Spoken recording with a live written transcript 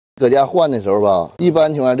搁家换的时候吧，一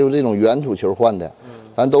般情况下就是这种圆土球换的，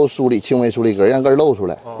咱都梳理轻微梳理根，让根露出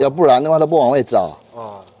来，要不然的话它不往外扎。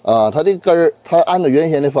它这根儿它按照原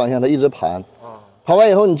先的方向它一直盘，盘完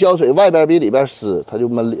以后你浇水，外边比里边湿，它就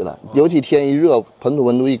闷里了。尤其天一热，盆土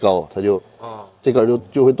温度一高，它就这根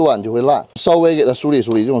就会断，就会烂。稍微给它梳理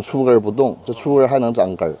梳理，这种粗根不动，这粗根还能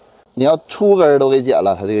长根。你要粗根都给剪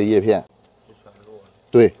了，它这个叶片，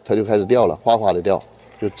对，它就开始掉了，哗哗的掉，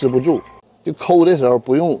就治不住。就抠的时候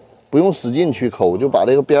不用使劲去抠，就把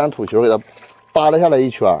这个边上土球给它扒拉下来一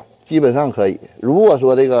圈，基本上可以。如果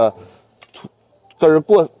说这个根儿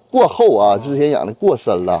过厚啊，之前养的过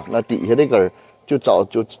深了，那底下这根儿就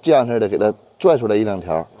这样式的给它拽出来一两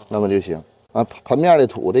条，那么就行啊。盆面的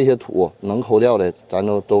土，这些土能抠掉的，咱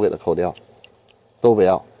都给它抠掉，都不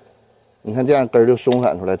要。你看这样根儿就松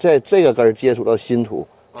散出来，这个根儿接触到新土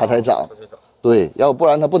它才长，对，要不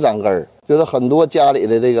然它不长根儿。就是很多家里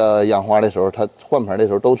的这个养花的时候，它换盆的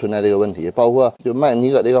时候都存在这个问题，包括就你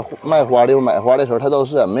搁这个卖花的买花的时候，它都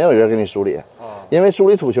是没有人给你梳理，因为梳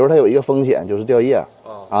理土球它有一个风险就是掉叶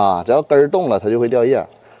只要根儿动了它就会掉叶。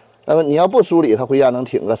那么你要不梳理，它回家能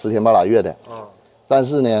挺个10天8拉月的，但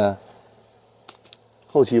是呢，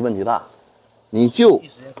后期问题大，你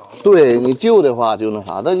对你旧的话就那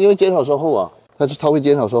啥，但因为减少售后啊，它会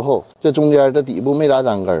减少售后，这中间这底部没咋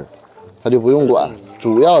长根儿，它就不用管，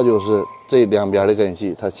主要就是这两边的根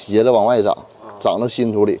系，它斜着往外长，长到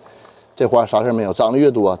新土里，这花啥事没有，长得越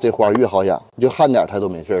多，这花越好养，你就旱点它都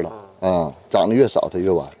没事了，长得越少它越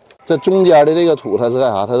完。这中间的这个土它是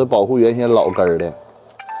干啥？它是保护原先老根儿的，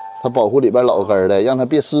它保护里边老根儿的，让它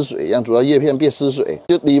别失水，让主要叶片别失水。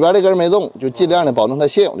就里边的根儿没动，就尽量的保证它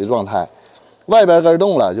现有的状态；外边根儿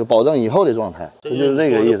动了，就保证以后的状态。这就是这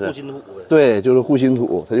个意思。护新土呗。对，就是护新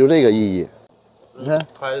土，它就这个意义。你看，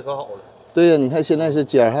拍的可好了。对呀，你看现在是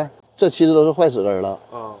尖儿，看这其实都是坏死根了，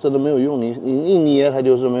这都没有用，你一捏它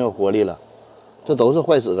就是没有活力了，这都是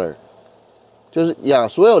坏死根。就是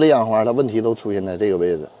所有的养花，它问题都出现在这个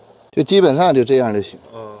位置，就基本上就这样就行，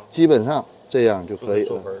基本上这样就可以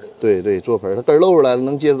了。对，做盆，它根露出来了，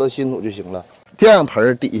能接触到新土就行了。这样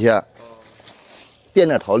盆底下垫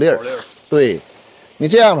点桃粒儿，对，你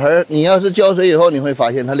这样盆，你要是浇水以后，你会发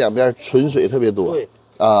现它两边存水特别多，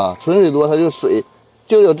存水多，它就水。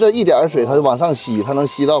就有这一点水，它就往上吸，它能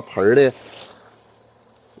吸到盆的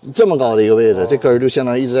这么高的一个位置，这根儿就相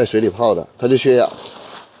当于一直在水里泡着，它就缺氧。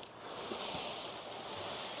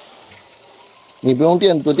你不用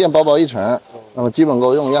多垫薄薄一层，那么基本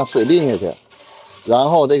够用，让水淋下去，然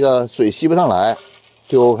后这个水吸不上来，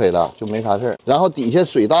就 OK 了，就没啥事儿。然后底下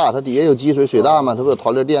水大，它底下有积水，水大嘛，它不有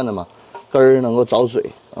桃粒垫的嘛，根儿能够找水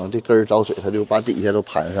这根儿找水，它就把底下都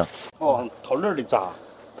盘上。桃粒里扎。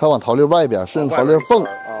它往桃粒外边顺桃粒缝，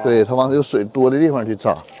对，它往有水多的地方去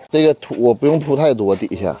扎。这个土不用铺太多，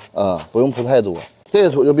底下不用铺太多。这个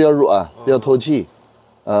土就比较软，比较透气，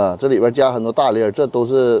这里边加很多大粒，这都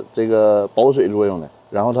是这个保水作用的。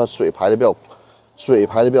然后它水排的比较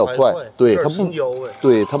快，对，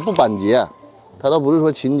它不板结，它倒不是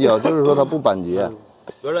说勤浇，就是说它不板结。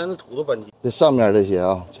原来那土都板结。这上面这些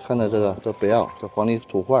看到这不要，这黄泥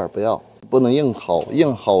土块不要，不能硬薅，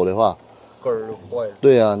硬薅的话。根儿就坏了。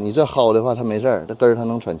对呀，你这薅的话，它没事儿，这根儿它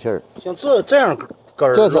能喘气儿。像这样根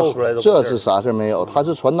儿露出来的，这是啥事没有？它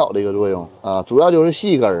是传导的一个作用主要就是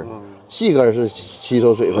细根儿，细根儿是吸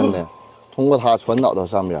收水分的，通过它传导到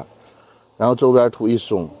上边，然后周边土一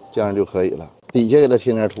松，这样就可以了。底下给它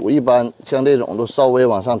添点土，一般像这种都稍微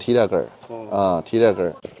往上提点根儿提点根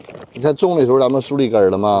儿。你看种的时候咱们梳理根儿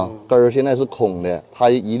了吗？根儿现在是空的，它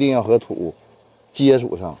一定要和土接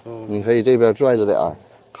触上。你可以这边拽着点儿，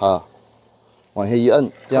看。往下一摁，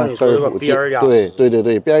这样根儿土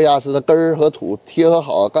对，边压实，它根儿和土贴合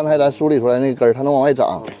好。刚才咱梳理出来那根儿，它能往外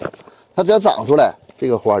长，它只要长出来，这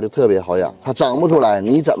个花就特别好养。它长不出来，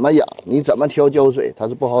你怎么养，你怎么调浇水，它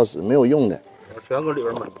是不好使，没有用的。全搁里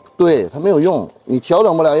边闷。对，它没有用，你调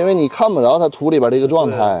整不了，因为你看不着它土里边的一个状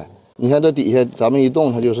态。你看这底下，咱们一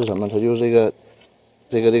动，它就是什么？它就是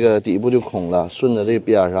这个底部就空了，顺着这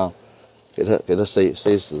边上，给它塞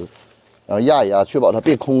实，然后压一压，确保它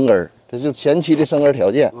别空根儿。这就前期的生根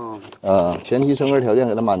条件，前期生根条件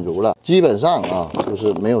给它满足了，基本上就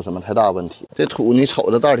是没有什么太大问题。这土你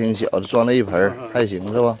瞅着袋挺小，装了一盆还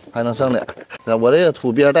行是吧？还能剩点。我这个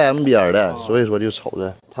土边带 M 边的，所以说就瞅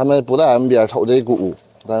着他们不带 M 边，瞅这鼓，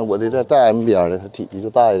但我这带 M 边的，它体积就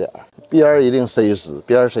大一点，边一定塞实，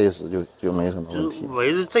边塞实就没什么问题。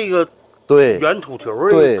围着这个对圆土球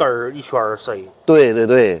的根儿一圈塞。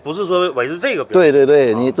对，不是说围着这个边。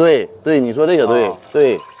对，你对，你说这个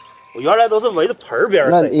对。我原来都是围着盆边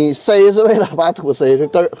塞，那你塞是为了把土塞是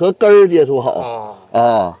根和根儿接触好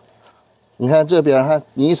你看这边看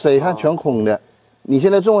你一塞看全空的，你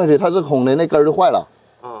现在种下去它是空的，那根儿就坏了。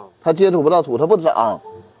它接触不到土，它不长，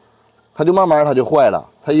它就慢慢它就坏了。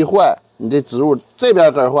它一坏，你这植物这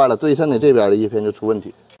边根儿坏了，对称的这边的叶片就出问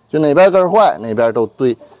题。就哪边根儿坏，哪边都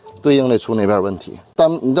对应的出哪边问题。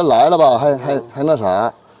但你这来了吧，还那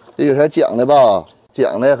啥，这有点讲的吧，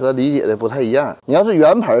讲的和理解的不太一样。你要是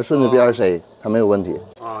圆盆顺着边塞，它没有问题。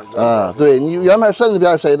对你圆盆顺着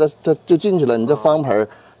边塞，它就进去了。你这方盆。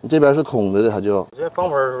你这边是空的，它就。这方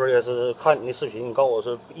盆是不是也是看你的视频？你告诉我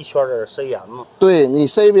是一圈儿塞盐吗？对你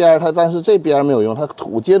塞边它，但是这边没有用，它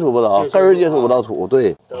土接触不到，根儿接触不到土。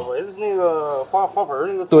对。围着那个花盆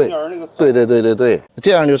那个中间那个。对，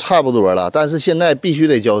这样就差不多了。但是现在必须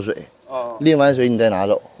得浇水。淋完水你再拿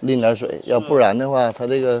走，淋点水，要不然的话，它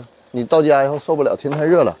这个你到家以后受不了，天太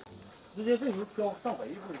热了。直接这时候浇上肥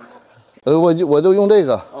不行吗？我都用这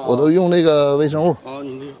个，我都用那个微生物。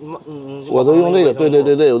我都用这个，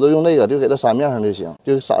对，我都用这个，就给它撒面上就行，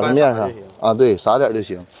就撒在面上啊，对，撒点就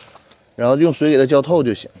行，然后用水给它浇透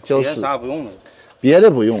就行，浇湿。啥也不用了，别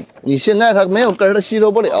的不用。你现在它没有根儿，它吸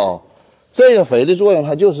收不了。这个肥的作用，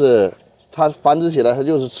它就是它繁殖起来，它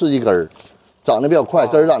就是刺激根儿，长得比较快，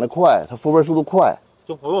根儿长得快，它复根速度快。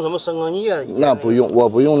就不用什么生根液。那不用，我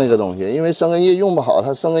不用那个东西，因为生根液用不好，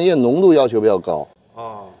它生根液浓度要求比较高。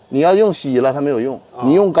你要用稀了，它没有用；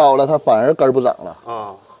你用高了，它反而根儿不长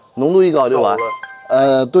了。浓度一高就完。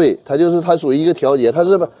对，它属于一个调节，它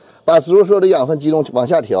是把植物所有的养分集中往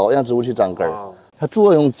下调，让植物去长根儿。它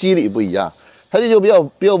作用机理不一样，它这就比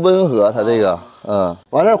较温和。它这个，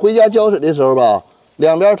完事儿回家浇水的时候吧，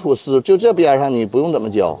两边土湿，就这边上你不用怎么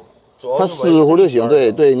浇，它湿乎就行。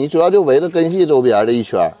对，你主要就围着根系周边的一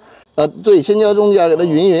圈。对，先浇中间，给它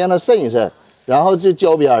匀一匀，让它渗一渗。然后就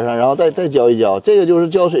浇边上，然后再浇一浇。这个就是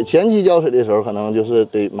浇水，前期浇水的时候可能就是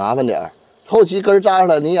得麻烦点儿，后期根扎出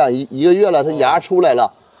来，你养一个月了，它芽出来了，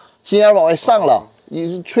心眼往外上了，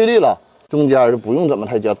翠绿了，中间就不用怎么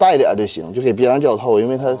太浇，带点就行，就给边上浇透，因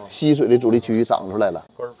为它吸水的主力区域长出来了。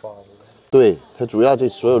根发对，它主要这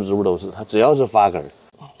所有植物都是，它只要是发根，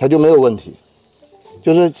它就没有问题。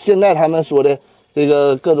就是现在他们说的这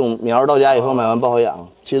个各种苗到家以后买完不好养，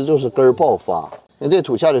其实就是根爆发。因为这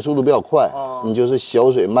土下水速度比较快，你就是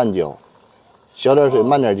小水慢浇，小点水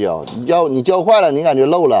慢点浇。你浇快了，你感觉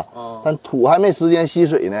漏了，但土还没时间吸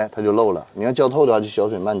水呢，它就漏了。你要浇透的话，就小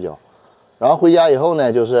水慢浇。然后回家以后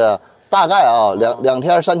呢，就是大概两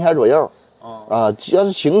天3天左右，要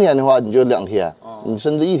是晴天的话，你就2天，你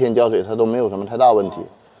甚至1天浇水，它都没有什么太大问题。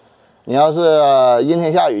你要是阴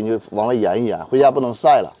天下雨，你就往外延一延，回家不能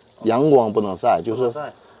晒了，阳光不能晒，就是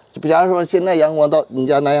就比方说现在阳光到你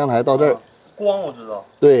家南阳台到这儿。光我知道，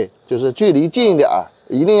对，就是距离近一点，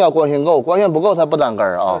一定要光线够，光线不够它不长根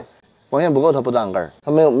儿啊，光线不够它不长根儿，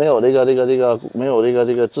它没有这个没有这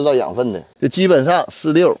个制造养分的，就基本上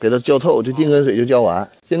4、6给它浇透，就定根水就浇完。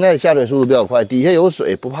现在下水速度比较快，底下有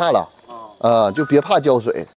水不怕了，就别怕浇水。